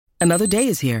Another day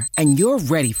is here, and you're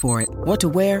ready for it. What to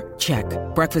wear? Check.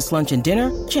 Breakfast, lunch, and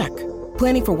dinner? Check.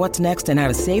 Planning for what's next and how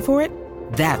to save for it?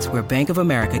 That's where Bank of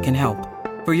America can help.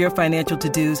 For your financial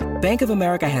to-dos, Bank of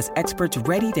America has experts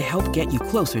ready to help get you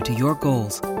closer to your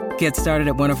goals. Get started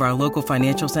at one of our local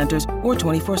financial centers or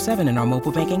 24/7 in our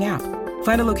mobile banking app.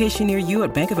 Find a location near you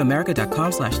at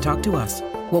bankofamerica.com/talktous.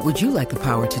 What would you like the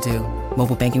power to do?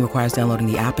 Mobile banking requires downloading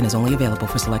the app and is only available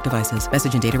for select devices.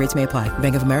 Message and data rates may apply.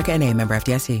 Bank of America N.A., member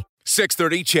FDIC.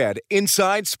 630 CHED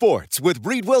Inside Sports with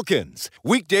Reed Wilkins.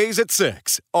 Weekdays at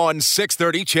 6 on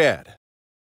 630 CHED.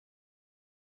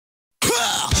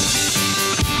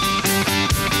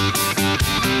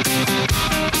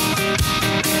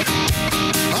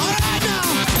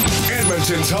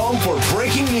 Edmonton's home for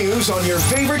breaking news on your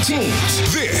favorite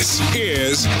teams. This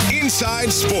is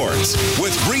Inside Sports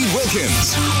with Reed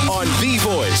Wilkins on the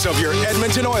voice of your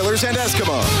Edmonton Oilers and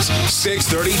Eskimos.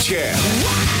 630 CHED.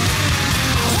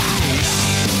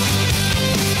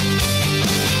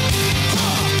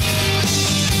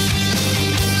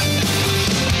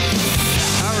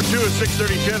 Hour 2 of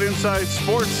 630 CHED Inside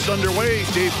Sports underway.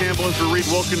 Dave Campbell in for Reed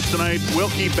Wilkins tonight.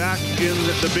 Wilkie back in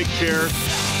the big chair.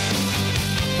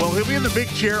 Well, he'll be in the big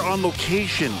chair on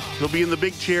location. He'll be in the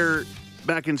big chair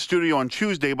back in studio on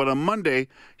Tuesday, but on Monday,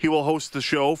 he will host the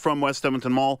show from West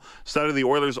Edmonton Mall. Start of the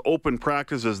Oilers open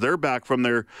practice as they're back from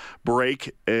their break,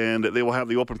 and they will have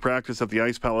the open practice at the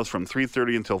Ice Palace from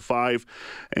 3:30 until 5,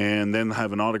 and then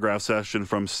have an autograph session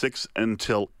from 6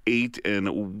 until 8,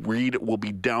 and Reed will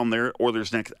be down there.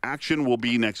 Oilers' next action will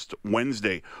be next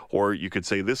Wednesday, or you could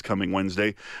say this coming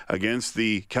Wednesday, against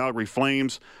the Calgary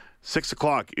Flames. 6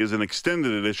 o'clock is an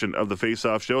extended edition of the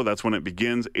Face-Off Show. That's when it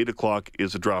begins. 8 o'clock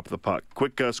is a drop of the puck.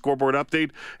 Quick scoreboard update.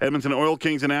 Edmonton Oil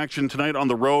Kings in action tonight on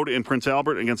the road in Prince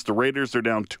Albert against the Raiders. They're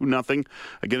down 2-0,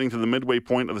 getting to the midway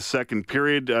point of the second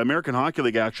period. American Hockey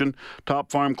League action.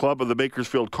 Top Farm Club of the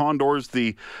Bakersfield Condors,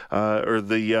 the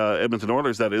Edmonton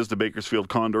Oilers, that is, the Bakersfield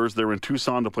Condors. They're in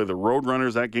Tucson to play the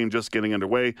Roadrunners. That game just getting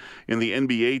underway. In the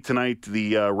NBA tonight,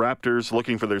 the Raptors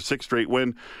looking for their sixth straight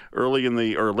win late in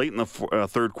the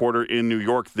third quarter. In New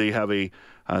York, they have a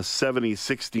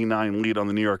 70-69 lead on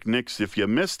the New York Knicks. If you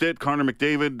missed it, Connor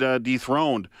McDavid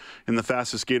dethroned in the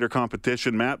fastest skater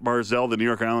competition. Matt Barzal, the New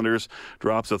York Islanders,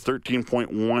 drops a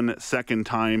 13.1 second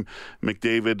time.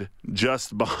 McDavid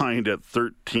just behind at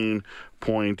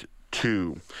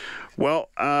 13.2. Well,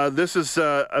 this is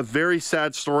a very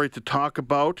sad story to talk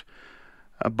about,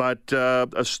 but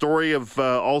a story of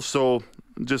also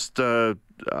just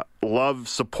love,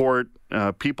 support,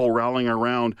 people rallying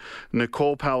around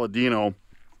Nicole Palladino,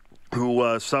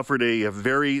 who suffered a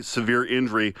very severe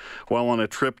injury while on a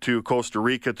trip to Costa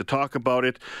Rica. To talk about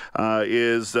it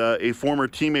is a former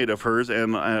teammate of hers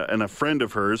and a friend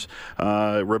of hers,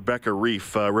 Rebecca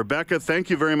Reef. Rebecca, thank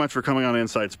you very much for coming on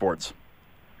Inside Sports.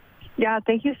 Yeah,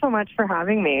 thank you so much for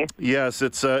having me. Yes,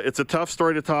 it's a tough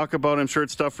story to talk about. I'm sure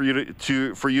it's tough for you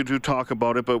to talk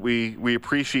about it, but we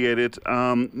appreciate it.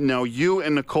 Now, you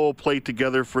and Nicole played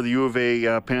together for the U of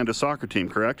A Panda soccer team,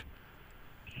 correct?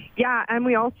 Yeah, and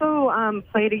we also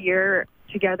played a year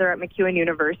together at MacEwan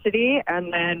University,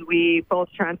 and then we both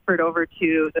transferred over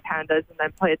to the Pandas and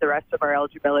then played the rest of our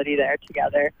eligibility there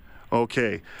together.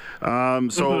 Okay. Long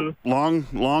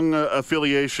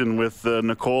affiliation with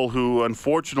Nicole, who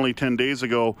unfortunately 10 days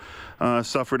ago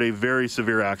suffered a very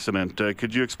severe accident.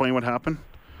 Could you explain what happened?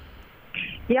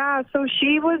 Yeah, so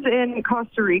she was in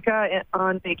Costa Rica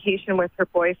on vacation with her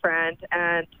boyfriend,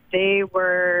 and they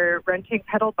were renting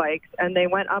pedal bikes, and they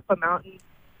went up a mountain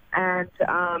and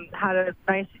had a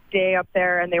nice day up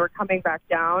there, and they were coming back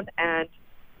down, and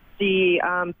the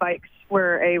bikes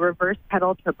were a reverse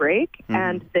pedal to brake,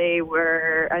 and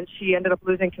she ended up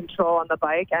losing control on the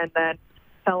bike and then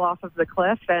fell off of the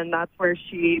cliff, and that's where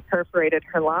she perforated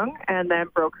her lung and then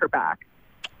broke her back.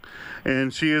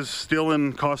 And she is still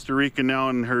in Costa Rica now,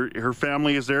 and her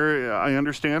family is there, I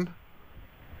understand?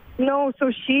 No,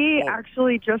 so she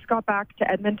actually just got back to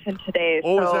Edmonton today.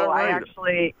 Oh, so is that right?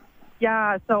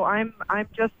 So I'm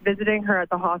just visiting her at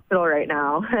the hospital right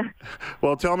now.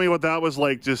 Well, tell me what that was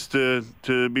like, just to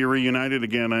be reunited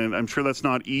again. I'm sure that's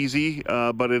not easy,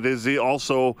 but it is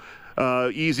also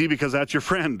easy because that's your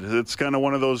friend. It's kind of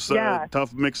one of those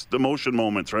tough mixed emotion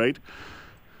moments, right?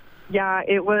 Yeah,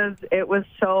 it was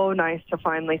so nice to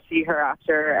finally see her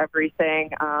after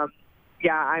everything.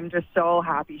 I'm just so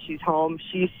happy she's home.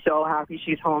 She's so happy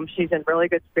she's home. She's in really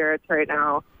good spirits right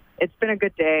now. It's been a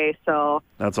good day, so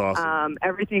that's awesome.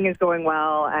 Everything is going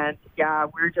well, and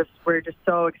we're just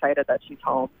so excited that she's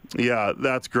home. Yeah,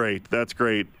 that's great. That's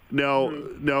great.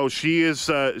 No, she is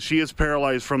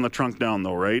paralyzed from the trunk down,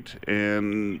 though, right?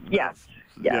 And yes.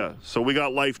 Yes. So we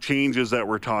got life changes that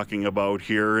we're talking about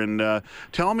here. And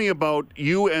tell me about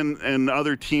you and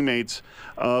other teammates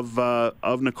of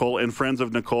Nicole and friends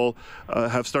of Nicole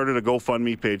have started a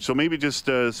GoFundMe page. So maybe just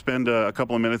spend a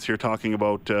couple of minutes here talking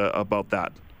about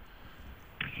that.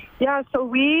 Yeah, so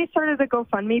we started the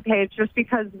GoFundMe page just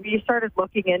because we started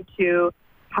looking into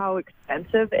how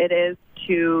expensive it is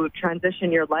to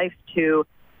transition your life to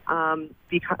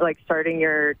starting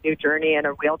your new journey in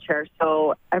a wheelchair.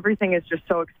 So everything is just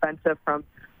so expensive, from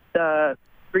the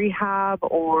rehab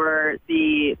or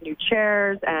the new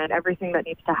chairs and everything that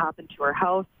needs to happen to our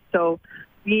house. So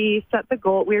we set the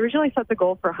goal. We originally set the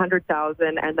goal for $100,000,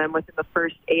 and then within the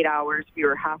first 8 hours, we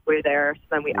were halfway there. So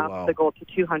then we upped the goal to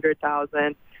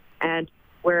 $200,000, and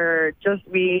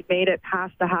we made it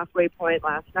past the halfway point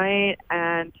last night,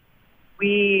 and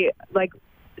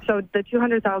so the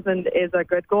 $200,000 is a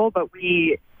good goal, but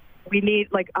we need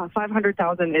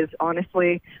 $500,000 is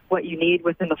honestly what you need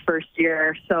within the first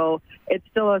year. So it's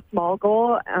still a small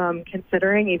goal,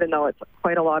 considering, even though it's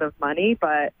quite a lot of money,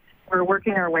 but we're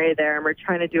working our way there, and we're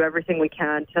trying to do everything we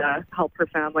can to help her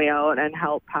family out and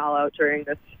help Pal out during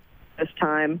this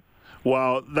time.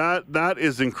 Wow, that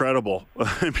is incredible.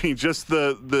 I mean, just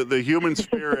the human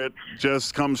spirit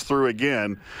just comes through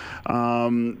again.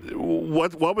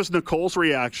 What was Nicole's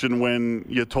reaction when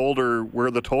you told her where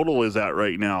the total is at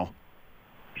right now?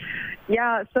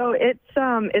 Yeah, so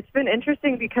it's been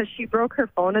interesting because she broke her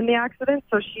phone in the accident,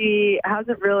 so she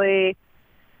hasn't really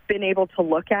been able to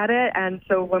look at it. And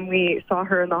so when we saw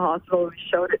her in the hospital, we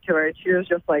showed it to her, and she was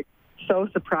just like so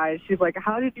surprised. She's like,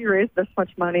 "How did you raise this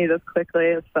much money this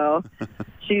quickly?" So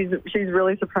she's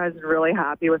really surprised and really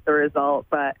happy with the result.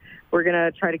 But we're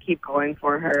gonna try to keep going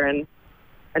for her and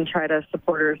try to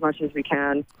support her as much as we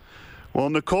can. Well,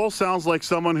 Nicole sounds like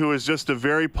someone who is just a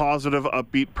very positive,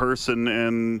 upbeat person,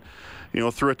 and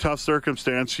through a tough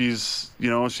circumstance, she's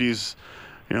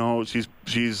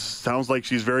sounds like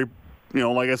she's very,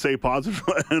 like I say, positive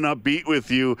and upbeat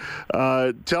with you.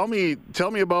 Tell me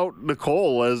about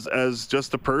Nicole as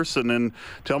just a person, and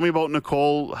tell me about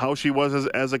Nicole, how she was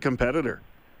as a competitor.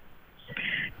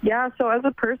 Yeah, so as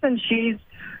a person, she's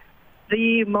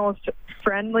the most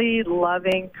friendly,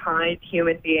 loving, kind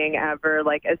human being ever.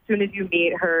 Like, as soon as you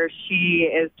meet her, she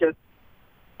is just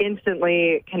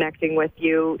instantly connecting with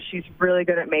you. She's really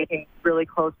good at making really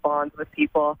close bonds with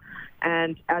people.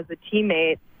 And as a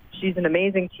teammate, she's an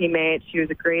amazing teammate. She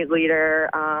was a great leader.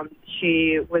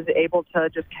 She was able to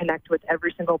just connect with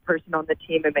every single person on the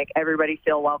team and make everybody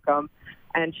feel welcome.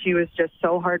 And she was just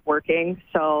so hardworking.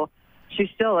 So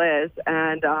she still is.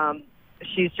 And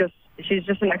she's just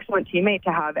an excellent teammate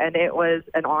to have. And it was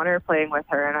an honor playing with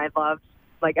her. And I loved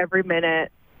every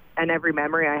minute and every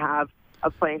memory I have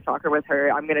of playing soccer with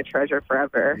her. I'm going to treasure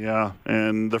forever. Yeah,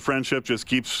 and the friendship just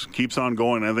keeps on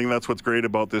going. I think that's what's great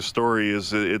about this story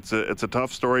is it's a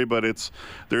tough story, but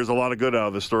there's a lot of good out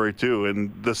of the story too.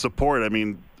 And the support, I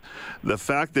mean, the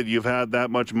fact that you've had that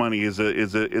much money is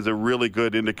a really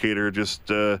good indicator. Just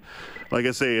like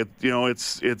I say,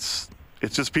 it's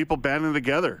just people banding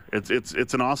together.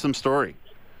 It's an awesome story.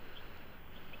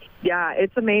 Yeah,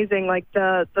 it's amazing. Like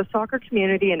the soccer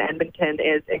community in Edmonton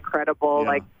is incredible.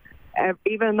 Yeah.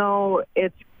 Even though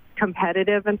it's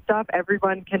competitive and stuff,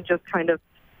 everyone can just kind of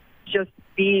just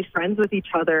be friends with each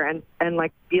other and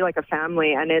be like a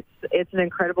family. And it's an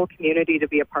incredible community to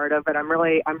be a part of. And I'm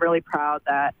really proud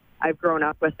that I've grown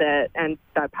up with it and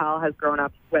that Pal has grown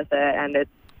up with it. And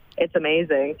it's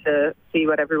amazing to see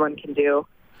what everyone can do.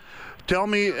 Tell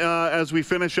me, as we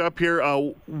finish up here,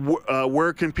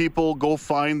 where can people go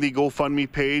find the GoFundMe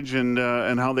page and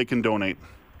how they can donate?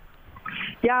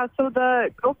 Yeah, so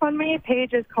the GoFundMe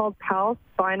page is called Pal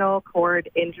Spinal Cord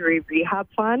Injury Rehab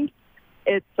Fund.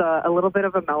 It's a little bit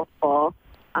of a mouthful,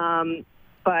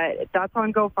 but that's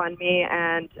on GoFundMe,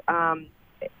 and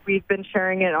we've been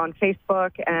sharing it on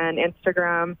Facebook and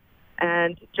Instagram,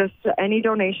 and just any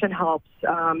donation helps.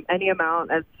 Any amount,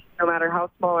 no matter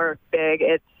how small or big,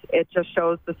 it just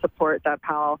shows the support that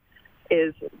Pal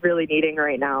is really needing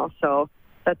right now. So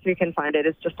that's where you can find it.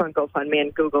 It's just on GoFundMe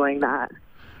and Googling that.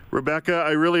 Rebecca,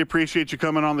 I really appreciate you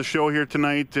coming on the show here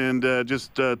tonight and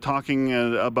just talking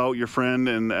about your friend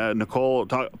and Nicole,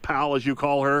 Pal as you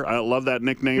call her. I love that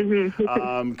nickname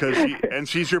because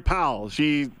she's your pal.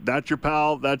 That's your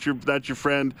pal. That's your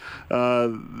friend.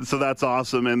 So that's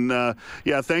awesome. And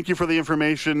thank you for the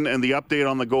information and the update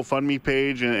on the GoFundMe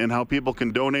page and how people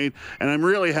can donate. And I'm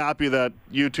really happy that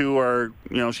you two are.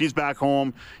 She's back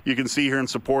home. You can see her and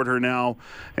support her now.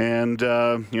 And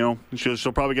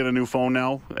she'll probably get a new phone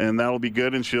now. and that'll be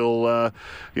good. And she'll,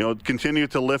 continue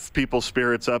to lift people's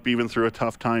spirits up even through a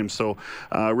tough time. So,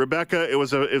 Rebecca, it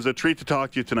was a treat to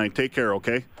talk to you tonight. Take care,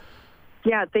 okay?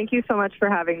 Yeah, thank you so much for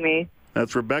having me.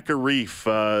 That's Rebecca Reif,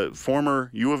 former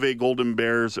U of A U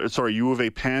of A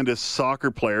Pandas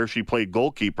soccer player. She played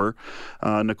goalkeeper.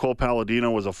 Nicole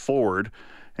Palladino was a forward,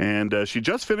 and she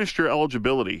just finished her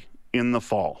eligibility in the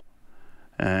fall.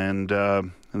 And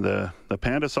the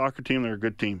Panda soccer team, they're a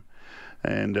good team.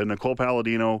 And Nicole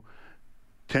Palladino,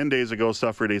 10 days ago,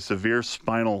 suffered a severe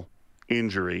spinal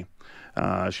injury.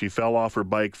 She fell off her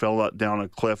bike, fell down a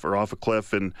cliff or off a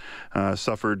cliff, and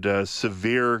suffered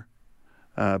severe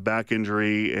back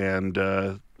injury and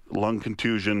lung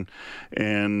contusion,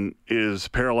 and is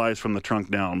paralyzed from the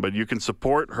trunk down. But you can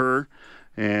support her,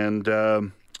 and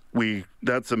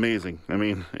that's amazing. I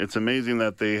mean, it's amazing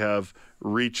that they have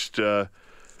reached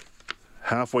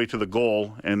halfway to the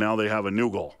goal, and now they have a new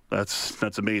goal.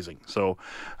 That's amazing. So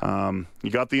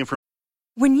you got the information.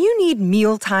 When you need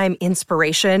mealtime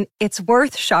inspiration, it's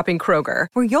worth shopping Kroger,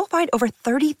 where you'll find over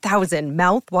 30,000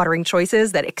 mouth-watering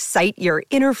choices that excite your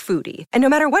inner foodie. And no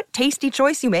matter what tasty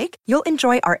choice you make, you'll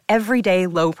enjoy our everyday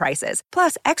low prices,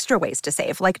 plus extra ways to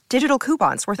save, like digital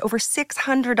coupons worth over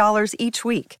 $600 each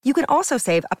week. You can also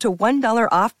save up to $1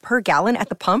 off per gallon at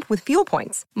the pump with fuel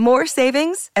points. More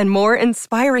savings and more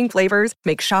inspiring flavors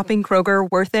make shopping Kroger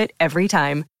worth it every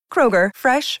time. Kroger,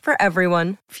 fresh for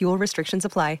everyone. Fuel restrictions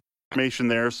apply. Information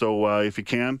there, so if you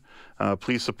can,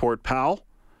 please support Pal,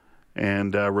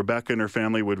 and Rebecca and her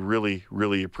family would really,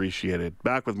 really appreciate it.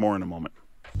 Back with more in a moment.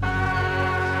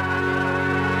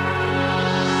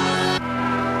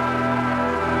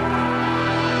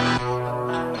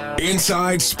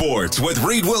 Inside Sports with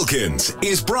Reed Wilkins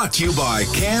is brought to you by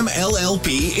CAM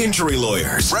LLP Injury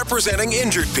Lawyers, representing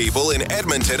injured people in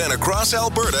Edmonton and across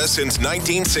Alberta since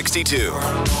 1962.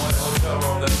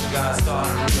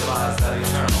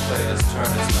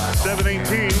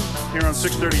 7:18 here on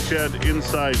 630 CHED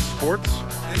Inside Sports.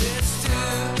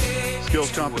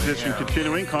 Skills competition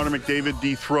continuing. Connor McDavid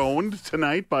dethroned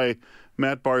tonight by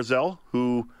Matt Barzal,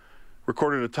 who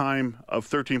recorded a time of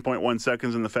 13.1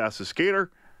 seconds in the fastest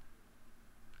skater.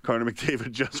 Connor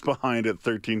McDavid just behind at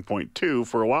 13.2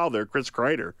 for a while there. Chris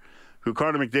Kreider, who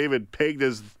Connor McDavid pegged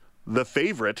as the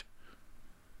favorite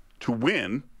to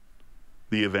win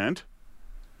the event.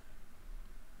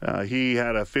 He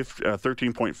had a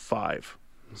 13.5.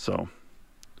 So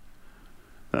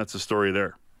that's the story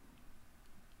there.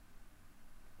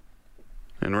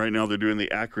 And right now they're doing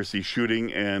the accuracy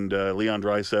shooting, and Leon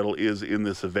Draisaitl is in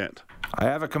this event. I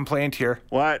have a complaint here.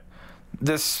 What?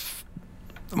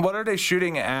 What are they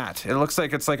shooting at? It looks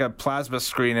like it's like a plasma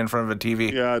screen in front of a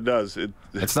TV. Yeah, it does.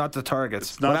 It's not the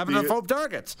targets. What happened to the foam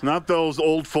targets? It's not those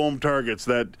old foam targets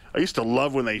that I used to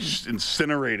love when they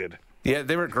incinerated. Yeah,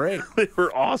 they were great. They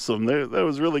were awesome. That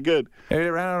was really good. Maybe they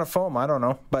ran out of foam. I don't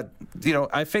know. But,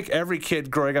 I think every kid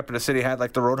growing up in the city had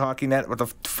like the road hockey net with the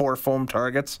 4 foam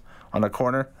targets on the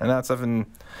corner. And that stuff, and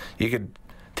you could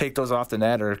take those off the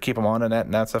net or keep them on the net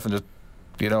and that stuff and just,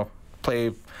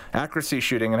 play accuracy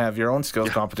shooting and have your own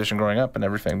skills competition growing up and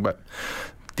everything. But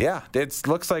yeah, it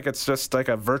looks like it's just like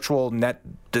a virtual net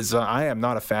design. I am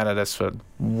not a fan of this for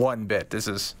one bit. This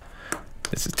is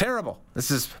terrible.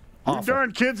 This is awful. You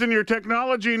darn kids and your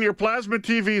technology and your plasma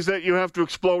TVs that you have to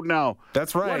explode now.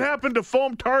 That's right. What happened to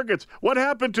foam targets? What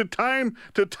happened to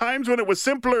times when it was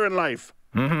simpler in life?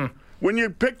 Mm-hmm. When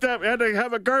you had to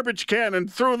have a garbage can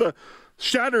and throw the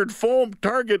shattered foam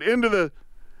target into the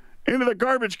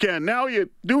garbage can. Now you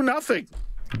do nothing.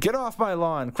 Get off my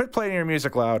lawn. Quit playing your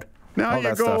music loud. Now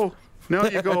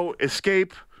you go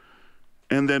escape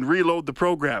and then reload the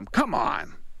program. Come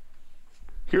on.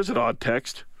 Here's an odd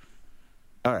text.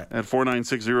 All right. At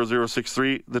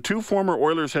 4960063, the 2 former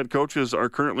Oilers head coaches are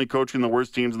currently coaching the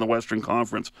worst teams in the Western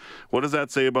Conference. What does that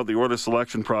say about the Oilers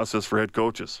selection process for head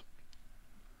coaches?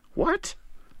 What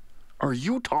are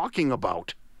you talking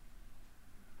about?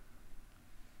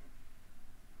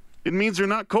 It means they're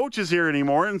not coaches here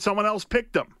anymore and someone else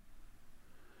picked them.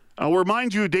 I'll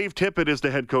remind you, Dave Tippett is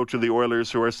the head coach of the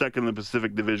Oilers, who are second in the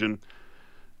Pacific Division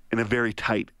in a very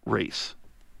tight race.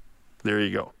 There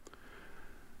you go.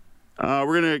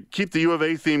 We're going to keep the U of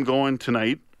A theme going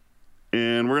tonight,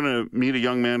 and we're going to meet a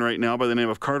young man right now by the name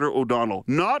of Carter O'Donnell.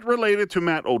 Not related to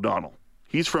Matt O'Donnell.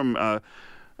 He's from,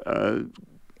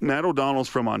 Matt O'Donnell's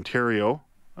from Ontario,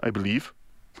 I believe.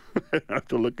 I have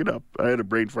to look it up. I had a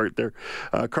brain fart there.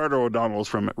 Carter O'Donnell's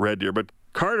from Red Deer, but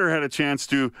Carter had a chance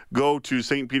to go to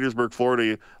St. Petersburg,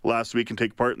 Florida last week and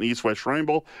take part in the East-West Shrine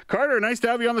Bowl. Carter, nice to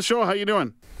have you on the show. How you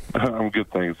doing? I'm good,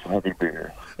 thanks. Happy to be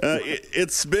here.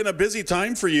 It's been a busy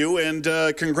time for you, and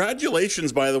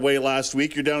congratulations, by the way, last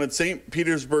week. You're down at St.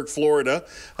 Petersburg, Florida,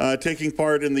 taking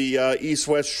part in the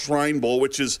East-West Shrine Bowl,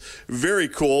 which is very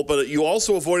cool, but you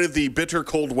also avoided the bitter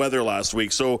cold weather last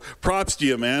week, so props to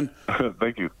you, man.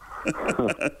 Thank you.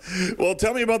 Well,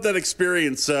 tell me about that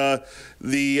experience.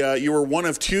 You were one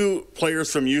of two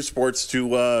players from U Sports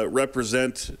to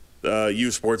represent U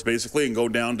Sports, basically, and go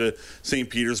down to St.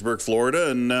 Petersburg,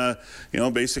 Florida,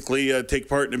 and basically take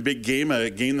part in a big game, a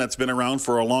game that's been around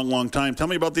for a long, long time. Tell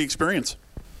me about the experience.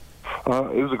 It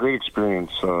was a great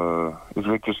experience. It was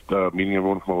great just meeting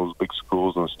everyone from all those big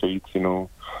schools in the States,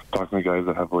 talking to guys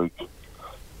that have like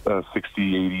 60,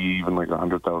 80, even like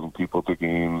 100,000 people at the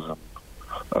games.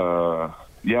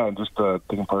 And just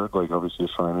taking part, like obviously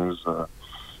the Shriners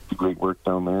do great work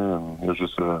down there, and it was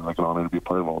just like an honor to be a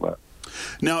part of all that.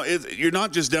 Now, you're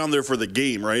not just down there for the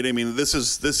game, right? I mean, this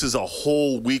is a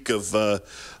whole week of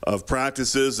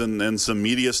practices and some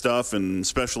media stuff and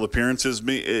special appearances.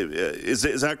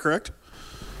 Is that correct?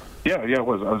 Yeah, it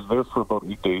was. I was there for about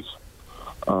 8 days.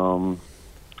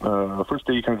 The first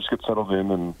day you kind of just get settled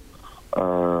in and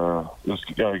just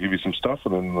give you some stuff,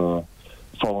 and then the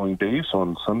following day, so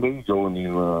on Sunday, you go and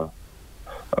you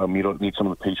meet some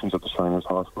of the patients at the Shriners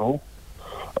Hospital.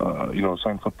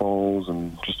 Sign footballs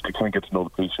and just kind of get to know the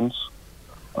patients.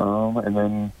 And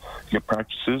then you get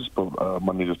practices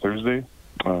Monday to Thursday.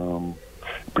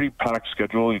 Pretty packed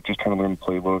schedule. You just kind of learn the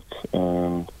playbook.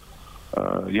 And,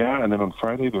 and then on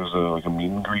Friday there's a meet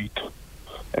and greet.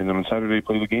 And then on Saturday you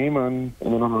play the game, and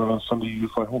then on Sunday you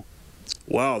fly home.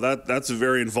 Wow, that's a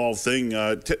very involved thing.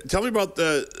 Tell me about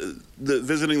the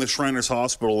visiting the Shriners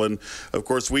Hospital, and of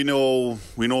course we know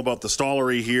about the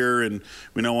Stollery here, and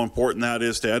we know how important that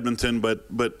is to Edmonton.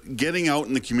 But getting out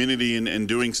in the community and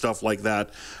doing stuff like that,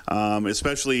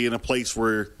 especially in a place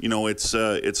where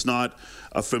it's not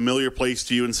a familiar place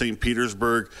to you in St.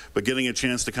 Petersburg, but getting a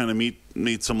chance to kind of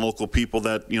meet some local people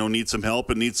that need some help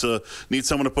and need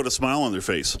someone to put a smile on their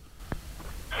face.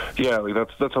 Yeah,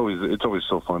 that's always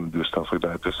so fun to do stuff like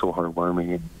that. It's so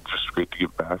heartwarming and just great to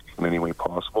give back in any way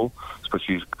possible.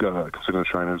 Especially considering the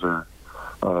Shriners are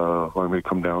wanting me to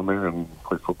come down there and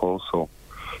play football. So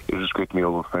it's just great to meet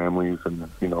all the families and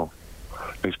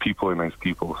nice people are nice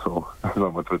people. So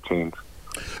not much of a change.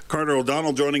 Carter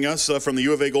O'Donnell joining us from the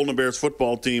U of A Golden Bears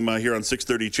football team here on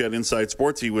 630 CHED Inside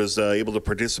Sports. He was able to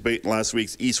participate in last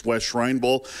week's East-West Shrine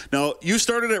Bowl. Now, you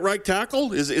started at right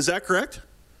tackle. Is that correct?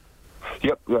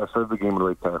 Yep, I started the game at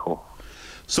right tackle.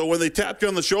 So when they tapped you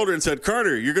on the shoulder and said,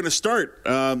 "Carter, you're going to start,"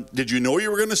 did you know you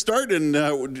were going to start? And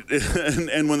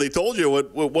when they told you,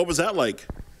 what was that like?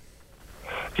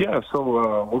 Yeah,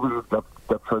 so we were depth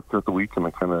chart throughout the week, and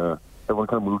everyone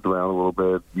kind of moved around a little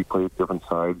bit. You play at different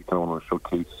sides. You kind of want to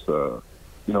showcase,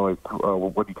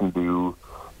 what you can do.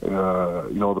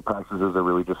 The practices are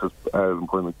really just as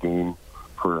important as the game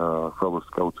for all the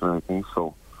scouts and everything.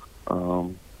 So.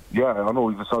 I don't know.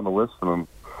 We just saw on the list, and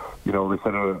they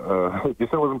said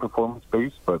it wasn't performance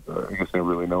based, but I guess they didn't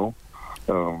really know.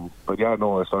 I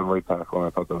started right tackle, and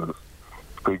I thought that was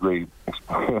pretty great.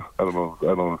 I don't know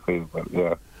what to say, but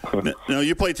yeah. Now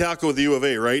you play tackle with the U of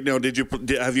A, right? Now,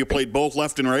 have you played both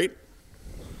left and right?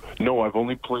 No, I've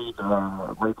only played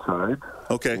right side.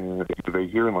 Okay. U of A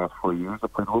here in the last 4 years. I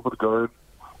played a little bit of guard,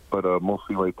 but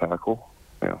mostly right tackle.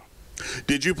 Yeah.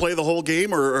 Did you play the whole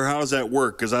game, or how does that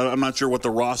work? Because I'm not sure what the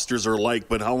rosters are like,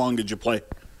 but how long did you play?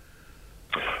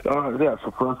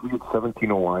 So for us, we had 17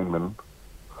 linemen.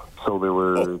 So there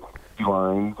were 2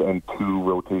 lines and 2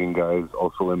 rotating guys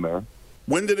also in there.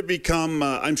 When did it become,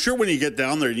 I'm sure when you get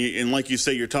down there, and like you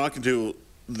say, you're talking to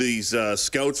these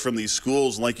scouts from these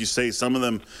schools, and like you say, some of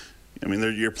them,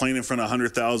 you're playing in front of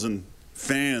 100,000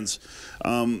 fans.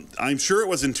 I'm sure it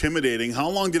was intimidating. How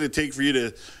long did it take for you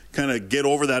to kind of get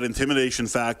over that intimidation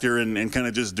factor and kind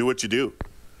of just do what you do?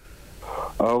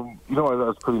 I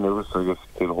was pretty nervous, I guess,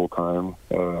 the whole time,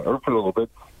 or for a little bit.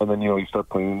 And then, you start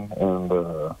playing, and,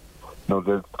 the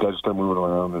guys start moving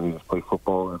around, and you just play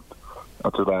football. And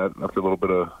after that, after a little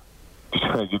bit of just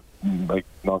kind of get,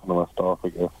 knocking the rust off, I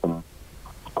guess, and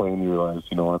playing, you realize,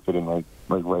 I fit in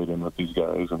right in with these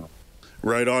guys. And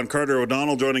Right on. Carter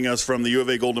O'Donnell joining us from the U of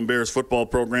A Golden Bears football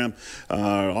program.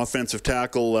 Offensive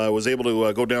tackle, was able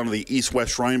to go down to the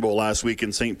East-West Shrine Bowl last week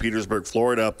in St. Petersburg,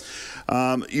 Florida.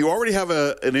 You already have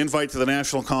an invite to the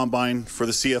National Combine for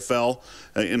the CFL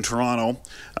in Toronto.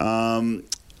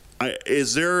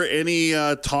 Is there any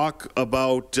talk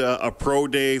about a pro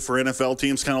day for NFL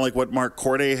teams, kind of like what Mark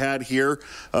Corday had here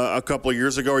a couple of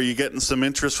years ago? Are you getting some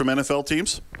interest from NFL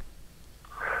teams?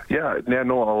 Yeah,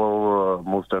 no, I'll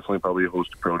most definitely probably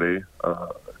host a pro day.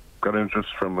 Got interest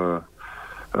from a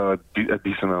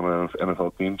decent amount of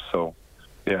NFL teams, so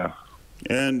yeah.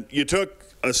 And you took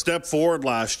a step forward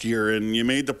last year, and you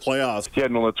made the playoffs. Yeah,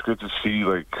 no, that's good to see.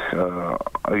 Like,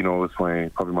 it's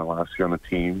probably my last year on the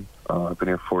team. I've been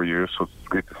here 4 years, so it's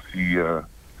great to see, a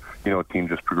team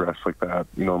just progress like that.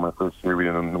 My first year, we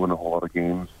didn't win a whole lot of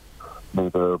games.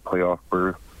 Made the playoff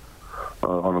berth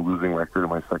on a losing record in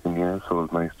my second year, so it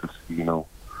was nice to see,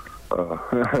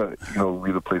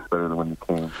 leave the place better than when you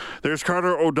came. There's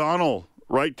Carter O'Donnell,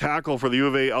 right tackle for the U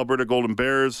of A Alberta Golden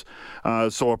Bears.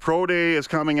 So a pro day is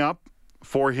coming up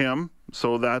for him,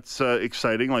 so that's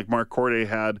exciting, like Mark Corday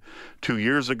had 2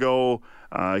 years ago.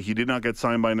 He did not get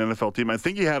signed by an NFL team. I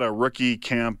think he had a rookie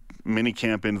mini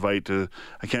camp invite to,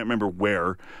 I can't remember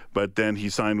where, but then he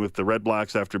signed with the Red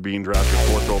Blacks after being drafted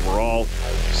 4th overall.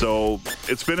 So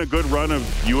it's been a good run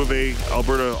of U of A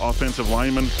Alberta offensive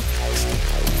linemen.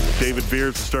 David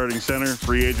Beers, the starting center,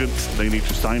 free agent. They need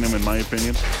to sign him, in my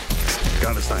opinion.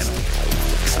 Got to sign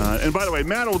him. And by the way,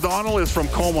 Matt O'Donnell is from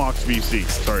Comox, BC.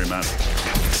 Sorry, Matt.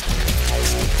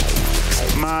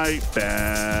 My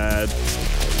bad.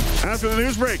 After the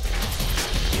news break,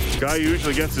 guy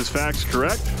usually gets his facts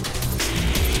correct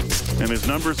and his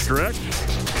numbers correct.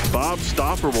 Bob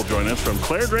Stauffer will join us from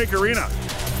Clare Drake Arena.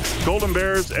 Golden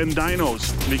Bears and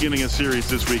Dinos beginning a series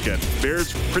this weekend.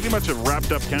 Bears pretty much have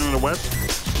wrapped up Canada West,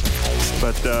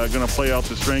 but going to play out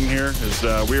the string here as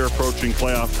we are approaching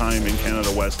playoff time in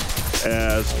Canada West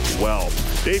as well.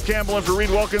 Dave Campbell in for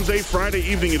Reed Wilkins, a Friday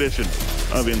evening edition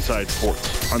of Inside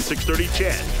Sports on 630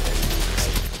 CHED.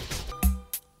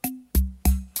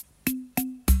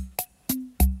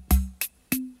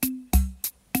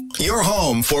 Your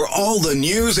home for all the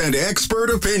news and expert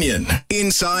opinion.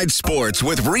 Inside Sports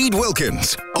with Reed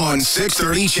Wilkins on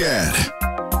 630 CHED.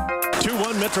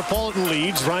 2-1 Metropolitan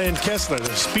leads. Ryan Kessler.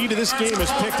 The speed of this game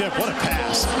has picked up. What a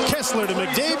pass. Kessler to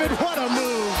McDavid. What a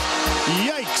move.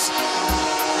 Yikes.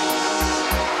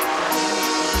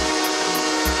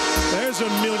 There's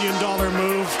 $1 million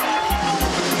move.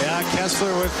 Yeah,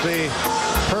 Kessler with the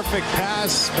perfect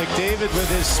pass. McDavid with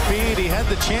his speed. He had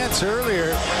the chance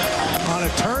earlier on a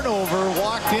turnover,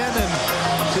 walked in and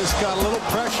just got a little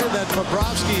pressure. That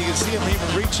Bobrovsky, you can see him even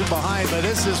reaching behind, but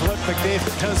this is what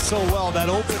McDavid does so well. That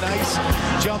open ice,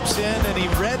 jumps in, and he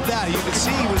read that. You can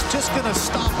see he was just going to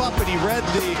stop up, and he read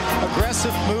the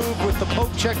aggressive move with the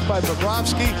poke check by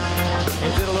Bobrovsky.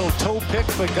 He did a little toe pick,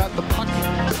 but got the puck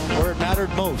where it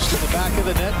mattered most, in the back of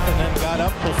the net, and then got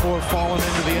up before falling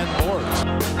into the end boards.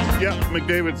 Yeah,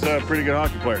 McDavid's a pretty good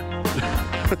hockey player.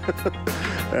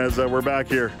 As we're back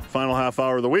here, final half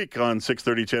hour of the week on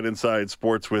 630 CHED Inside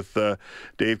Sports with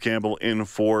Dave Campbell in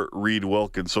for Reed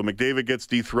Wilkins. So McDavid gets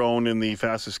dethroned in the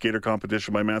fastest skater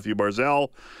competition by Matthew Barzal.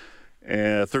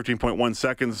 13.1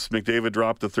 seconds. McDavid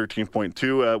dropped to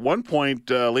 13.2. At one point,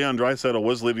 Leon Draisaitl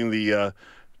was leading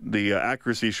the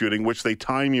accuracy shooting, which they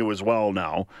time you as well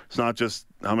now. It's not just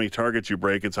how many targets you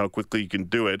break, it's how quickly you can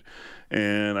do it.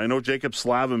 And I know Jacob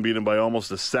Slavin beat him by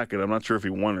almost a second. I'm not sure if he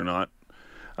won or not.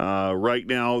 Right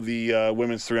now, the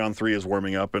women's 3-on-3 is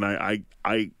warming up, and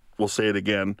I will say it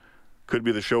again, could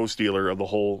be the show stealer of the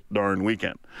whole darn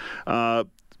weekend.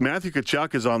 Matthew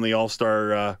Tkachuk is on the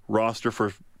All-Star roster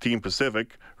for Team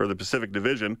Pacific, or the Pacific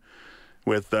Division,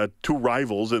 with two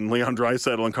rivals in Leon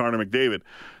Draisaitl and Connor McDavid.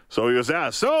 So he was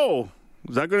asked, so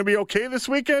is that going to be okay this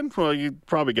weekend? Well, you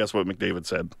probably guess what McDavid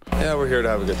said. Yeah, we're here to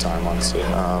have a good time, honestly.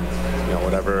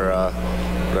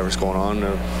 Whatever's going on,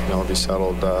 it'll be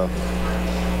settled.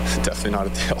 Definitely not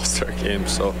at the All-Star game.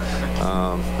 So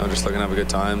I'm just looking to have a good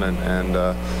time and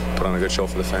put on a good show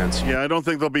for the fans. Yeah, I don't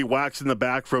think there'll be whacks in the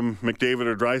back from McDavid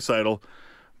or Draisaitl.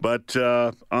 But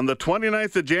on the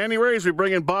 29th of January, as we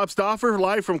bring in Bob Stauffer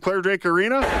live from Clare Drake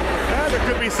Arena,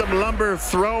 there could be some lumber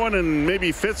throwing and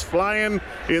maybe fists flying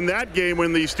in that game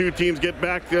when these two teams get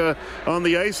back on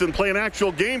the ice and play an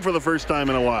actual game for the first time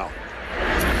in a while.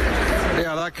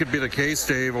 Yeah, that could be the case,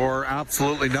 Dave, or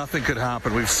absolutely nothing could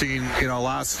happen. We've seen,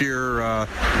 last year,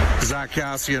 Zach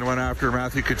Kassian went after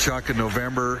Matthew Tkachuk in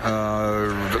November.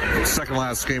 The second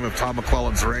last game of Tom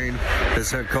McClellan's reign as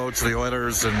head coach of the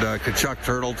Oilers, and Tkachuk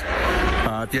turtled.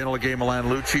 At the end of the game, Milan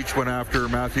Lucic went after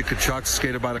Matthew Tkachuk,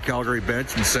 skated by the Calgary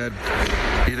bench, and said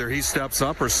either he steps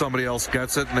up or somebody else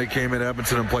gets it, and they came in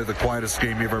Edmonton and played the quietest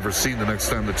game you've ever seen the next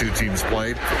time the two teams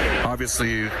played.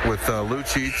 Obviously, with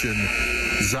Lucic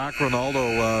and Zach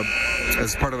Ronaldo,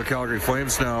 as part of the Calgary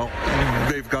Flames now,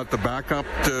 they've got the backup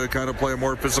to kind of play a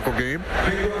more physical game.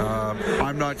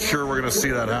 I'm not sure we're going to see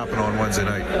that happen on Wednesday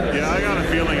night. Yeah, I got a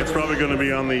feeling it's probably going to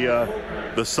be on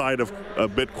the side of a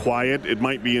bit quiet. It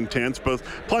might be intense, but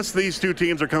plus these two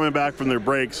teams are coming back from their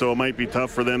break, so it might be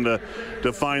tough for them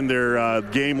to find their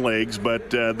game legs. But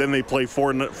then they play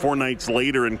four nights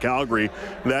later in Calgary.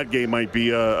 That game might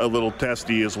be a little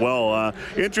testy as well.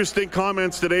 Interesting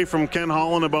comments today from Ken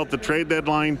Holland about the trade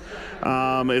deadline.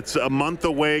 It's a month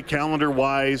away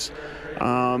calendar-wise.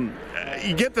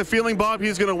 You get the feeling, Bob,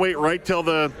 he's going to wait right till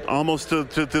almost to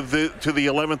the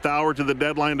 11th hour to the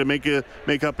deadline to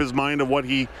make up his mind of what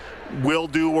he will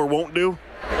do or won't do?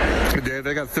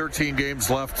 They got 13 games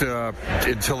left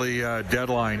until the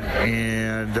deadline,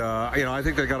 and I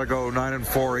think they got to go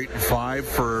 9-4, 8-5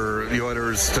 for the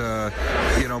Oilers to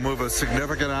move a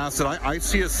significant asset. I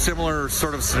see a similar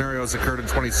sort of scenario as occurred in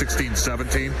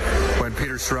 2016-17 when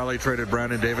Peter Chiarelli traded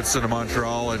Brandon Davidson to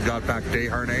Montreal and got back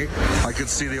Desharnais. I could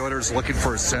see the Oilers looking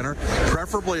for a center,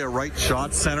 preferably a right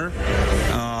shot center.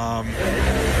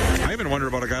 I even wonder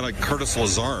about a guy like Curtis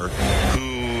Lazar,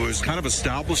 who has kind of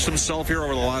established himself here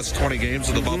over the last 20 games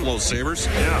with the Buffalo Sabres,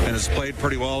 and has played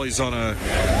pretty well. He's on a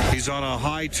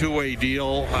high two-way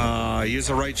deal. He is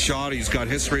a right shot. He's got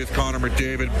history with Connor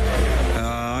McDavid.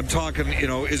 I'm talking,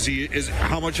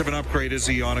 how much of an upgrade is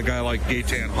he on a guy like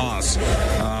Gaetan Haas?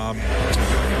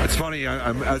 It's funny,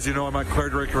 as you know, I'm at Claire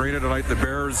Drake Arena tonight. The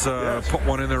Bears put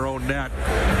one in their own net,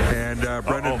 and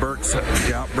Brendan Burke's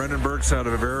had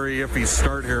a very iffy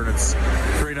start here, and it's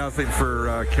 3-0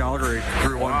 for Calgary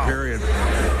through one period.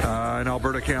 And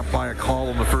Alberta can't buy a call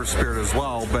in the first period as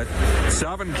well. But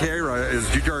Savin Khaira is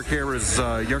Jujhar Khaira's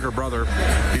younger brother.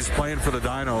 He's playing for the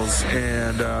Dinos,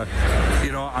 and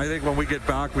I think when we get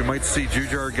back, we might see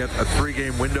Jujhar get a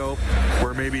 3-game window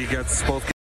where maybe he gets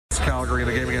both Calgary in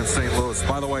the game against St. Louis.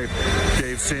 By the way,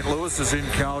 Dave, St. Louis is in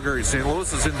Calgary. St.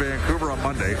 Louis is in Vancouver on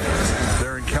Monday.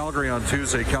 They're in Calgary on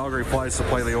Tuesday. Calgary flies to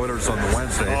play the Oilers on the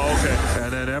Wednesday. Oh, okay.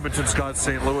 And then Edmonton's got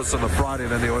St. Louis on the Friday,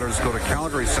 and then the Oilers go to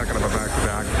Calgary second of a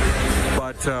back-to-back.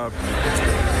 But,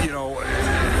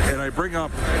 and I bring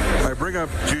up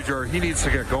Jujhar. He needs to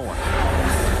get going.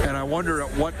 And I wonder at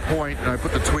what point, and I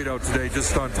put the tweet out today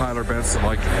just on Tyler Benson,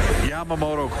 like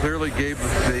Yamamoto clearly gave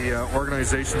the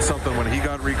organization something when he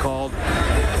got recalled.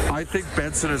 I think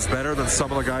Benson is better than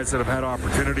some of the guys that have had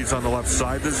opportunities on the left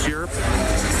side this year.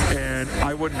 And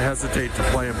I wouldn't hesitate to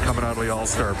play him coming out of the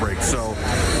All-Star break. So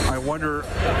I wonder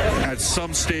at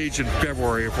some stage in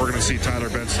February if we're going to see Tyler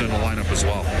Benson in the lineup as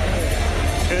well.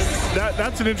 And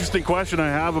that's an interesting question I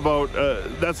have about.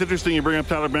 That's interesting you bring up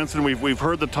Tyler Benson. We've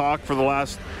heard the talk for the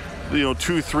last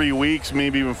 2-3 weeks,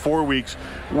 maybe even 4 weeks.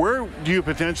 Where do you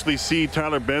potentially see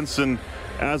Tyler Benson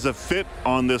as a fit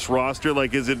on this roster?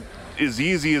 Like, is it as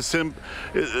easy as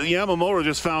Yamamoto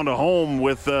just found a home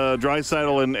with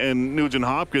Draisaitl and Nugent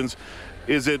Hopkins.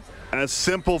 Is it as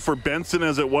simple for Benson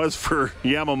as it was for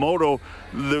Yamamoto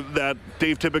that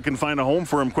Dave Tippett can find a home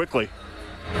for him quickly?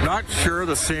 Not sure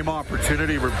the same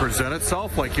opportunity would present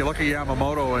itself. Like, you look at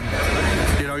Yamamoto,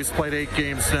 and he's played 8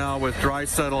 games now with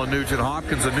Draisaitl and Nugent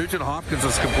Hopkins, and Nugent Hopkins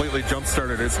has completely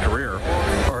jump-started his career,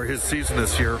 or his season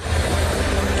this year.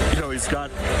 He's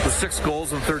got the 6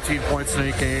 goals and 13 points in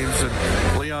 8 games, and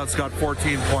Leon's got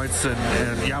 14 points, and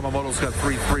Yamamoto's got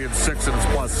 3 and 6 in his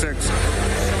 +6.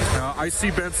 I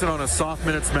see Benson on a soft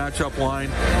minutes matchup line,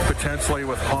 potentially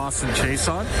with Haas and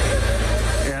Chason.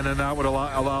 And then that would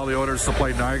allow the Oilers to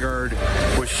play Nygaard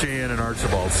with Sheahan and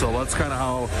Archibald. So that's kind of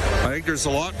how I think there's a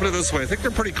lot. Put it this way, I think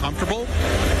they're pretty comfortable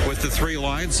with the 3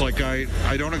 lines. Like, I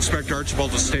don't expect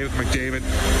Archibald to stay with McDavid.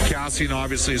 Kassian,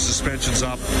 obviously, his suspension's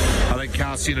up. I think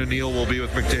Kassian and Neal will be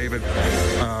with McDavid.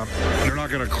 They're not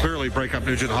going to clearly break up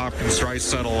Nugent Hopkins,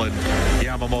 Draisaitl, and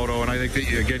Yamamoto. And I think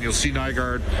that, again, you'll see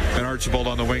Nygaard and Archibald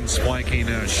on the wings flanking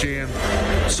Sheahan.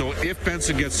 So if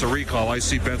Benson gets the recall, I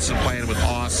see Benson playing with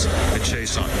Haas and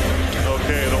Chase on.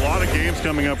 Okay, and a lot of games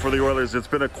coming up for the Oilers. It's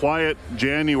been a quiet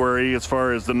January as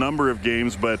far as the number of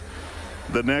games, but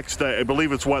the next, I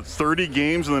believe it's 30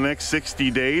 games in the next 60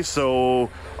 days. So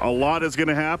a lot is going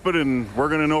to happen, and we're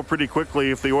going to know pretty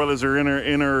quickly if the Oilers are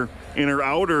in or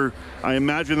out, or I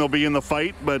imagine they'll be in the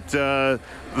fight, but a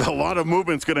lot of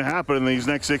movement's going to happen in these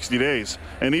next 60 days,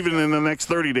 and even in the next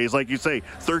 30 days, like you say,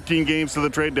 13 games to the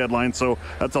trade deadline. So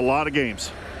that's a lot of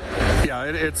games. Yeah,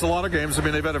 it's a lot of games. I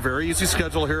mean, they've had a very easy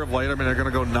schedule here of late. I mean, they're going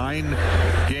to go 9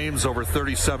 games over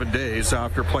 37 days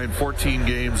after playing 14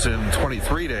 games in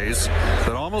 23 days.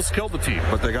 That almost killed the team,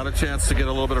 but they got a chance to get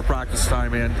a little bit of practice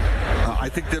time in. I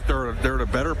think that they're in a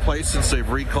better place since they've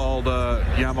recalled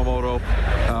Yamamoto.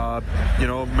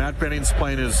 Matt Benning's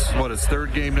playing his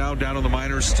 3rd game now down in the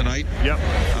minors tonight. Yep.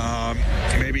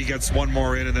 Maybe he gets one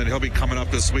more in, and then he'll be coming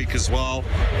up this week as well.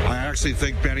 I actually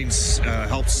think Benning's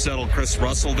helped settle Chris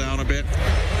Russell down a bit,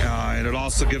 and it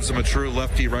also gives him a true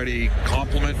lefty-righty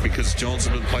complement because Jones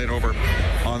has been playing over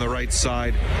on the right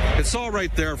side. It's all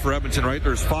right there for Edmonton, right?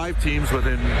 There's 5 teams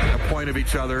within a point of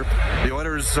each other. The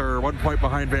Oilers are 1 point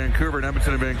behind Vancouver, and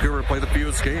Edmonton and Vancouver play the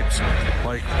fewest games.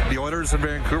 Like, the Oilers and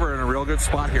Vancouver are in a real good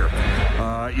spot here.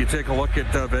 You take a look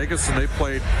at Vegas, and they've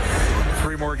played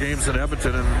 3 more games than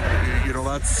Edmonton, and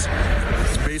that's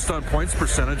based on points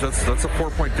percentage. That's a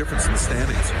 4-point difference in the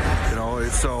standings.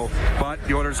 But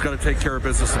the Oilers got to take care of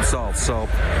business themselves. So,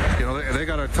 they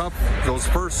got a tough those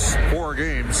first 4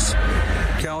 games: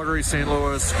 Calgary, St.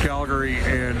 Louis, Calgary,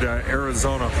 and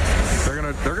Arizona.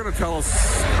 They're gonna tell us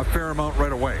a fair amount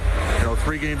right away.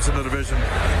 3 games in the division,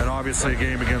 and obviously a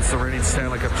game against the reigning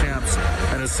Stanley Cup champs.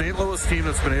 And a St. Louis team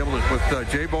that's been able to, with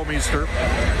Jay Bouwmeester,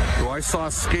 who I saw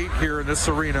skate here in this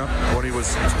arena when he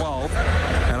was 12,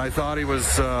 and I thought he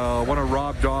was one of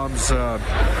Rob Daum's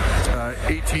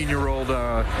 18-year-old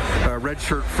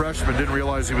redshirt freshman. Didn't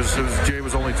realize Jay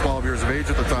was only 12 years of age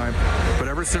at the time. But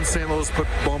ever since St. Louis put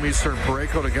Bouwmeester and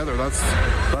Parayko together,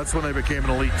 that's when they became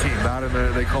an elite team. That and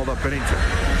they called up Binnington.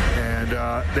 And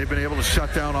they've been able to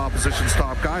shut down opposition's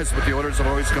top guys, but the Oilers have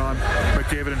always gone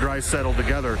McDavid and Draisaitl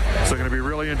together. So going to be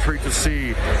really intrigued to see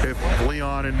if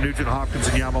Leon and Nugent-Hopkins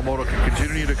and Yamamoto can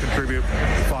continue to contribute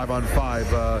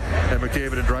 5-on-5, and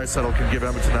McDavid and Draisaitl can give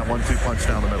Edmonton that 1-2 punch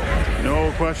down the middle.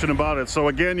 No question about it. So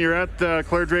again, you're at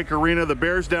Claire Drake Arena. The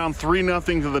Bears down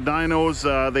 3-0 to the Dinos.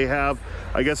 They have,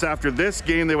 I guess after this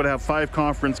game, they would have 5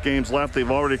 conference games left.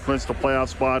 They've already clinched a playoff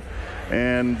spot.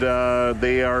 And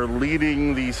they are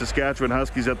leading the Saskatchewan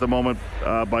Huskies at the moment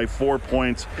by 4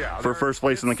 points for first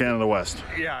place in the Canada West.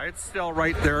 Yeah, it's still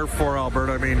right there for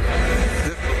Alberta. I mean,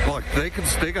 look, they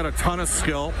got a ton of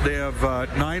skill. They have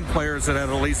 9 players that had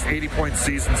at least 80-point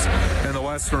seasons in the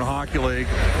Western Hockey League,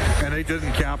 and they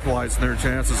didn't capitalize on their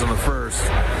chances in the first.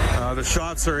 The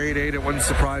shots are 8-8. It wouldn't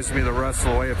surprise me the rest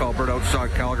of the way if Alberta outshot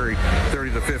Calgary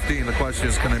 30-15. The question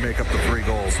is, can they make up the 3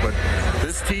 goals? But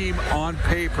this team on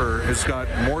paper has got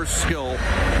more skill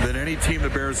than any team the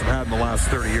Bears have had in the last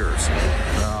 30 years.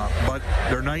 But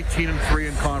they're 19-3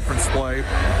 in conference play,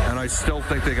 and I still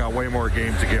think they got way more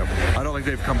game to give. I don't think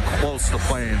they've come close to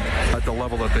playing at the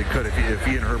level that they could if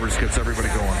Ian Herbers gets everybody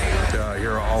going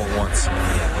here all at once.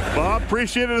 Bob,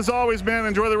 appreciate it as always, man.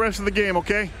 Enjoy the rest of the game,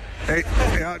 okay? Hey,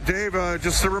 Dave,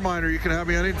 just a reminder, you can have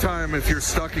me anytime if you're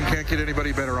stuck and can't get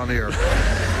anybody better on the air.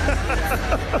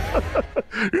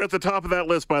 You're at the top of that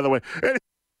list, by the way.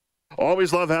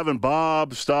 Always love having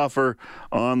Bob Stauffer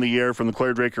on the air from the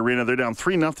Claire Drake Arena. They're down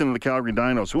 3-0 to the Calgary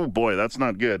Dinos. Oh, boy, that's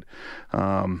not good.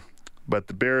 But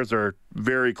the Bears are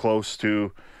very close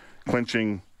to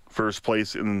clinching first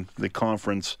place in the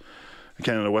conference,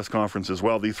 Canada West Conference as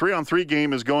well. The 3-on-3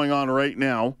 game is going on right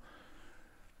now,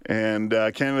 and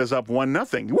Canada's up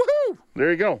 1-0. Woohoo!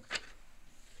 There you go.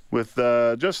 With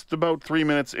just about 3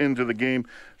 minutes into the game.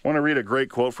 I want to read a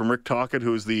great quote from Rick Tocchet,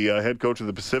 who's the head coach of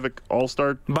the Pacific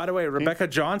All-Star. By the way, Rebecca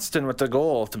Johnston with the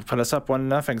goal to put us up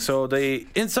 1-0. So the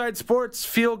Inside Sports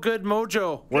feel-good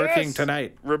mojo working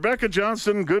tonight. Rebecca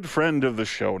Johnston, good friend of the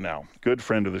show now. Good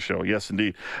friend of the show, yes,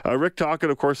 indeed. Rick Tocchet,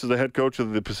 of course, is the head coach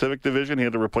of the Pacific Division. He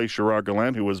had to replace Gerard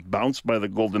Gallant, who was bounced by the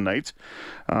Golden Knights.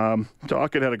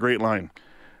 Tocchet had a great line.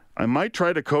 I might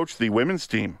try to coach the women's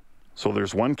team, so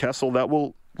there's one Kessel that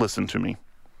will listen to me.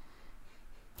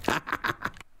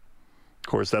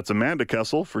 Of course, that's Amanda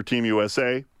Kessel for Team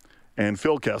USA, and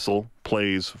Phil Kessel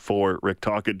plays for Rick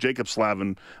Tocchet. Jacob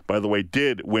Slavin, by the way,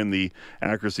 did win the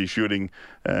accuracy shooting,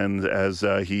 and as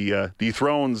he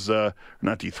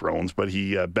not dethrones, but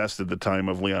he bested the time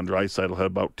of Leon Draisaitl, had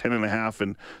about 10.5,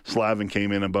 and Slavin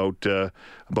came in about a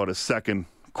second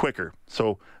quicker.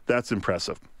 So that's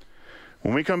impressive.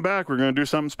 When we come back, we're going to do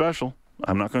something special.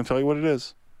 I'm not going to tell you what it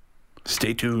is.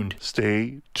 Stay tuned.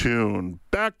 Stay tuned.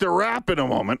 Back to rap in a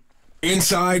moment.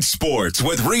 Inside Sports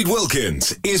with Reed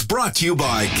Wilkins is brought to you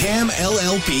by CAM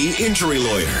LLP Injury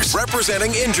Lawyers,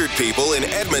 representing injured people in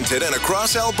Edmonton and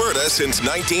across Alberta since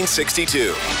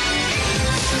 1962.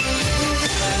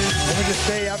 Let me just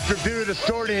say, after due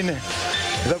distorting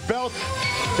the belt,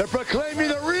 they're proclaiming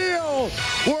the real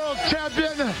world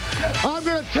champion. I'm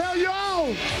going to tell you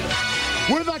all,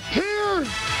 with a tear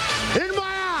in my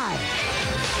eye,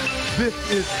 This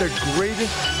is the greatest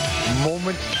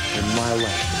moment in my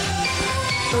life.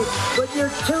 But you're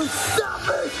too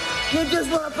selfish. You just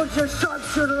want to put your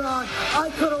sharpshooter on. I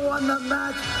could have won the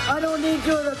match. I don't need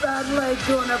you in a bad leg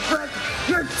doing a brick.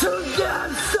 You're too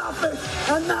damn selfish.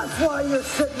 And that's why you're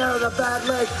sitting there with a bad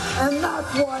leg. And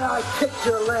that's why I kicked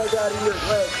your leg out of your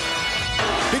leg.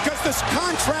 Because this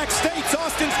contract states,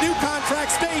 Austin's new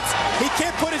contract states, he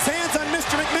can't put his hands on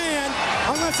Mr. McMahon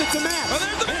unless it's a match. Well,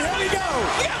 there's the and here we go.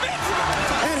 Damn it!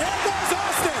 And here goes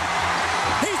Austin.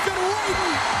 He's been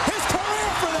waiting his career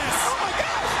for this. Oh my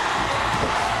God!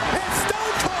 And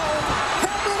Stone Cold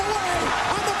hammering away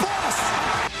on the boss.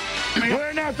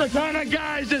 We're not the kind of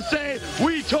guys that say,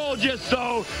 we told you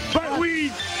so, but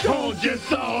we told you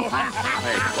so.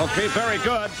 Okay, very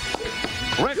good.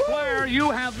 Ric Flair, you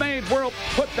have made world.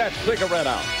 Put that cigarette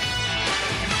out.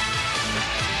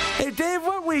 Hey, Dave,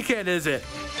 what weekend is it?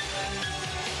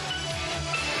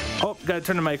 Oh, gotta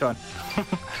turn the mic on.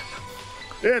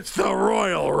 It's the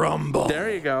Royal Rumble.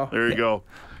 There you go. There you go.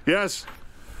 Yes.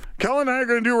 Kellen and I are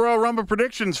going to do Royal Rumble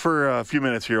predictions for a few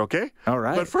minutes here, okay? All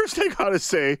right. But first, I got to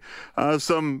say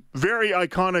some very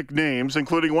iconic names,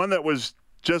 including one that was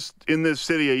just in this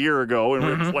city a year ago in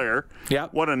Ric Flair.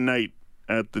 Yep. What a night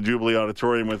at the Jubilee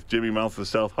Auditorium with Jimmy Mouth of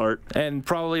South Hart. And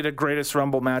probably the greatest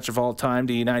Rumble match of all time,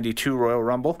 the 92 Royal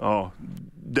Rumble. Oh,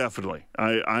 definitely.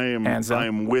 I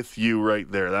am with you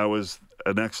right there. That was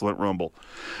an excellent Rumble.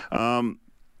 And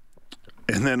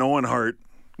then Owen Hart,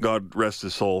 God rest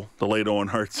his soul, the late Owen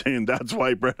Hart, saying, that's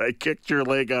why, Brett, I kicked your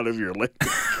leg out of your leg.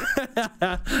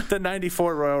 The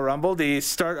 94 Royal Rumble, the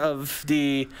start of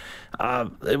the,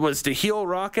 it was the heel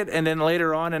Rocket, and then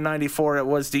later on in 94, it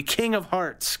was the King of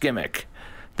Hearts gimmick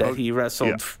that he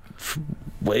wrestled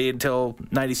way until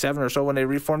 97 or so when they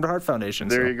reformed the Hart Foundation.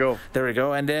 There you go. There we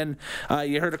go. And then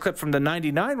you heard a clip from the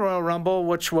 99 Royal Rumble,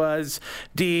 which was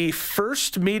the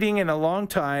first meeting in a long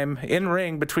time in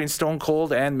ring between Stone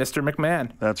Cold and Mr.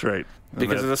 McMahon. That's right.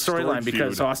 Because of the storyline,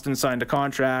 because Austin signed a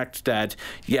contract that,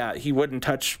 he wouldn't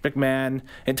touch McMahon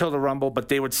until the Rumble, but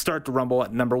they would start the Rumble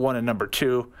at number 1 and number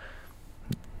 2.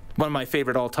 One of my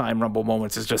favorite all-time Rumble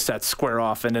moments is just that square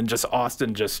off, and then just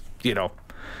Austin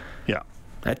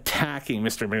attacking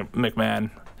Mr.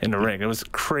 McMahon in the ring. It was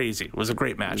crazy. It was a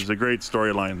great match. It was a great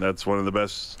storyline. That's one of the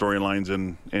best storylines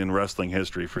in wrestling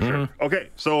history, for sure. Okay,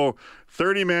 so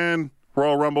 30-man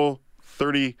Royal Rumble,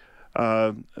 30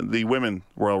 the women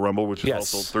Royal Rumble, which is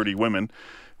also 30 women,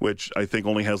 which I think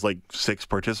only has like 6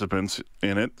 participants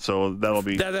in it. So that'll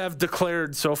be... That have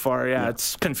declared so far,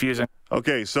 it's confusing.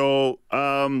 Okay, so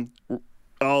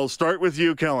I'll start with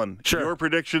you, Kellen. Sure. Your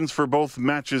predictions for both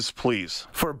matches, please.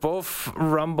 For both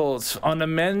Rumbles. On the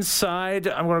men's side,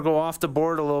 I'm going to go off the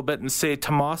board a little bit and say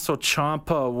Tommaso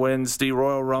Ciampa wins the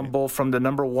Royal Rumble from the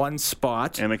number 1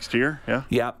 spot. NXT, yeah?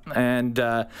 Yep.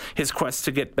 And his quest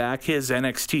to get back his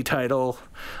NXT title,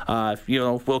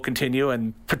 will continue.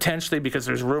 And potentially, because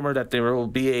there's rumor that there will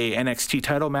be a NXT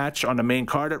title match on the main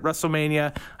card at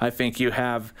WrestleMania, I think you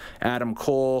have Adam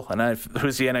Cole,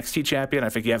 who's the NXT champion. I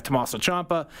think you have Tommaso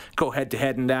Ciampa. Go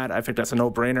head-to-head in that. I think that's a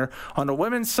no-brainer. On the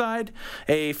women's side,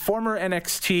 a former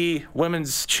NXT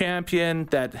women's champion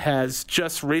that has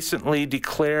just recently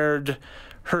declared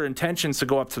her intentions to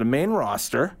go up to the main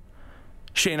roster,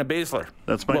 Shayna Baszler,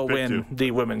 will win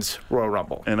the women's Royal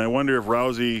Rumble. And I wonder if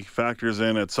Rousey factors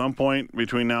in at some point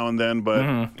between now and then. But,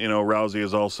 Rousey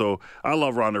is also... I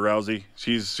love Ronda Rousey.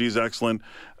 She's excellent.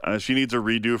 She needs a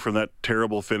redo from that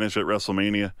terrible finish at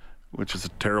WrestleMania, which is a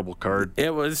terrible card.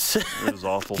 It was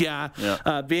awful.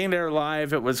 Being there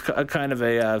live, it was kind of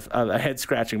a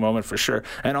head-scratching moment for sure.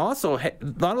 And also,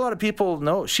 not a lot of people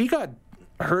know, she got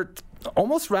hurt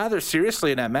almost rather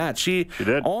seriously in that match. She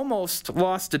did. Almost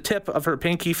lost the tip of her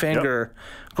pinky finger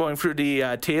going through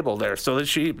the table there. So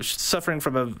she was suffering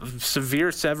from a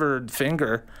severe severed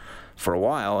finger for a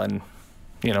while. And,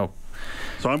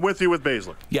 So I'm with you with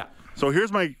Baszler. Yeah. So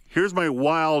here's my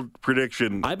wild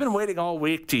prediction. I've been waiting all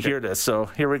week to hear this, so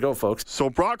here we go, folks. So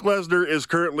Brock Lesnar is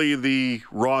currently the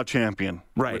Raw champion,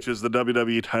 which is the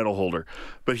WWE title holder,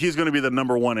 but he's going to be the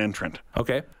number 1 entrant.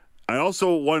 Okay. I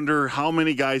also wonder how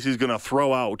many guys he's going to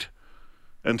throw out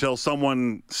until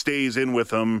someone stays in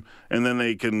with him, and then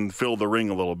they can fill the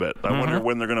ring a little bit. I wonder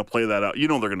when they're going to play that out. They're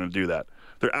going to do that.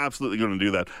 They're absolutely going to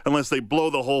do that, unless they blow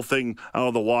the whole thing out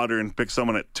of the water and pick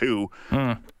someone at 2.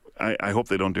 I hope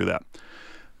they don't do that.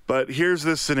 But here's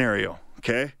this scenario,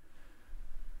 okay?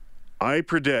 I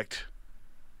predict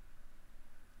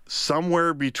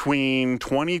somewhere between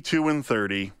 22 and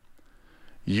 30,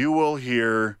 you will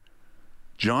hear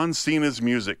John Cena's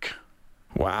music.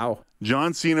 Wow.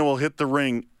 John Cena will hit the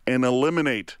ring and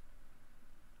eliminate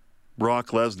Brock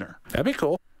Lesnar. That'd be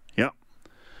cool. Yeah.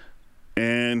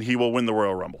 and he will win the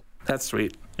Royal Rumble. That's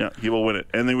sweet. Yeah, he will win it.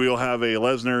 And then we will have a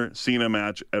Lesnar-Cena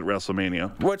match at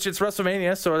WrestleMania. Which it's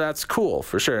WrestleMania, so that's cool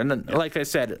for sure. And then, like I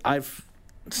said, I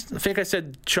think I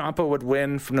said Ciampa would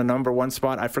win from the number one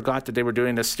spot. I forgot that they were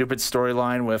doing this stupid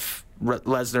storyline with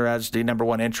Lesnar as the number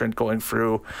one entrant going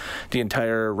through the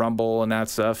entire Rumble and that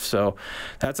stuff. So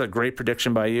that's a great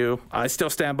prediction by you. I still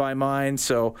stand by mine.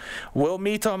 So we'll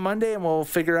meet on Monday and we'll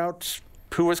figure out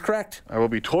who was correct. I will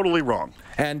be totally wrong.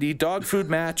 And the dog food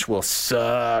match will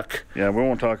suck. Yeah, we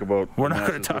won't talk about. We're not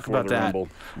going to talk about that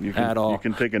at all. You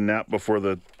can take a nap before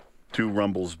the two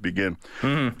Rumbles begin.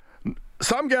 Mm-hmm.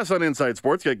 Some guests on Inside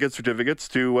Sports get gift certificates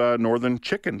to Northern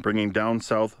Chicken, bringing down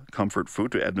south comfort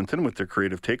food to Edmonton with their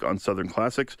creative take on Southern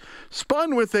classics,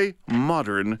 spun with a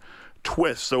modern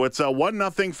twist. So it's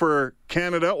 1-0 for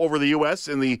Canada over the U.S.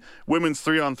 in the women's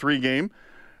 3-on-3 game.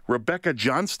 Rebecca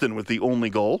Johnston with the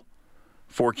only goal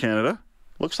for Canada.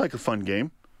 Looks like a fun game.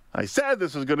 I said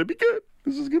this is going to be good.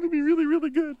 This is going to be really,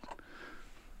 really good.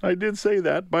 I did say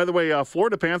that. By the way,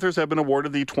 Florida Panthers have been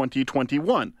awarded the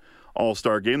 2021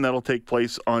 All-Star Game. That'll take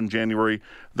place on January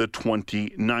the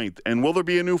 29th. And will there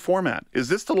be a new format? Is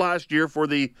this the last year for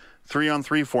the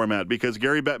 3-on-3 format? Because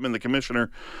Gary Bettman, the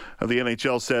commissioner of the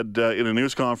NHL, said in a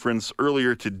news conference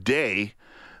earlier today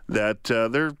that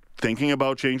they're thinking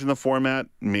about changing the format,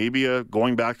 maybe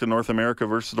going back to North America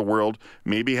versus the world,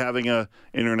 maybe having a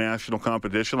international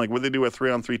competition. Like, would they do a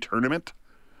 3-on-3 tournament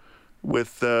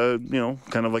with,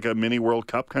 kind of like a mini World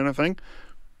Cup kind of thing?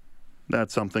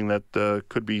 That's something that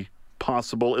could be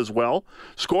possible as well.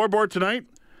 Scoreboard tonight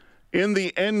in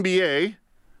the NBA,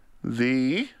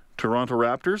 the Toronto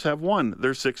Raptors have won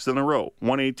their sixth in a row,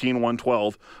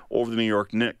 118-112 over the New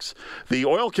York Knicks. The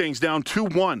Oil Kings down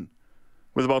 2-1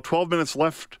 with about 12 minutes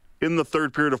left in the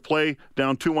third period of play,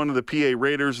 down 2-1 to the PA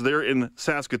Raiders. They're in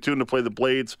Saskatoon to play the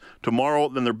Blades tomorrow.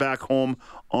 Then they're back home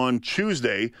on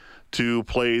Tuesday to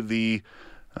play the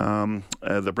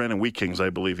Brandon Wheat Kings,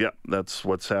 I believe. Yep, that's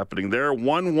what's happening there.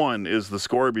 1-1 is the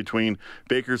score between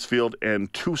Bakersfield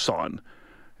and Tucson.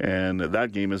 And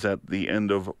that game is at the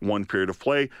end of one period of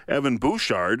play. Evan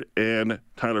Bouchard and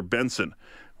Tyler Benson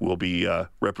will be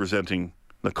representing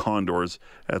the Condors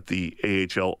at the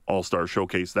AHL All-Star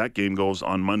Showcase. That game goes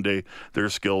on Monday. Their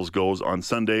skills goes on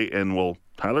Sunday. And will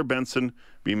Tyler Benson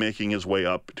be making his way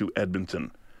up to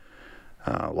Edmonton?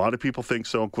 A lot of people think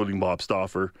so, including Bob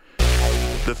Stauffer.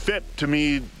 The fit, to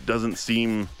me, doesn't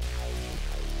seem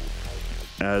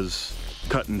as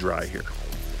cut and dry here.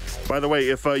 By the way,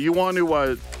 if you want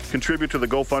to contribute to the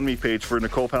GoFundMe page for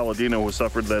Nicole Palladino, who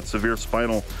suffered that severe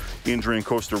spinal injury in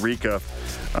Costa Rica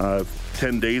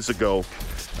 10 days ago,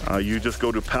 you just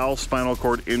go to PAL Spinal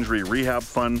Cord Injury Rehab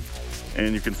Fund,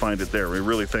 and you can find it there. We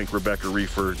really thank Rebecca Ree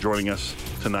for joining us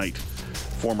tonight.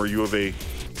 Former U of A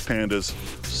Pandas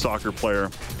soccer player,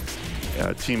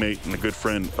 teammate, and a good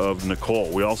friend of Nicole.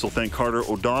 We also thank Carter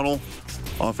O'Donnell,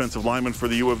 offensive lineman for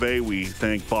the U of A. We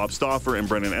thank Bob Stauffer and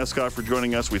Brendan Escott for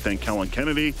joining us. We thank Kellen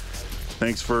Kennedy.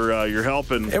 Thanks for your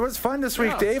help. And it was fun this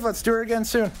week, Dave. Let's do it again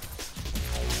soon.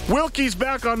 Wilkie's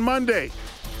back on Monday.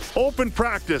 Open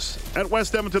practice at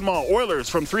West Edmonton Mall. Oilers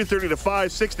from 3:30 to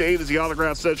 5, 6 to 8 is the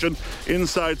autograph session.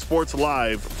 Inside Sports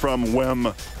Live from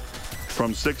WEM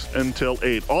from 6 until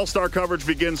 8. All-Star coverage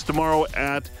begins tomorrow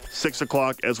at 6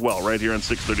 o'clock as well, right here on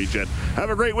 630 CHED. Have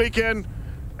a great weekend.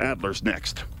 Adler's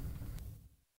next.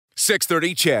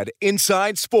 630 CHED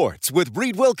Inside Sports with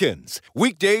Reed Wilkins.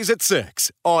 Weekdays at 6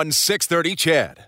 on 630 CHED.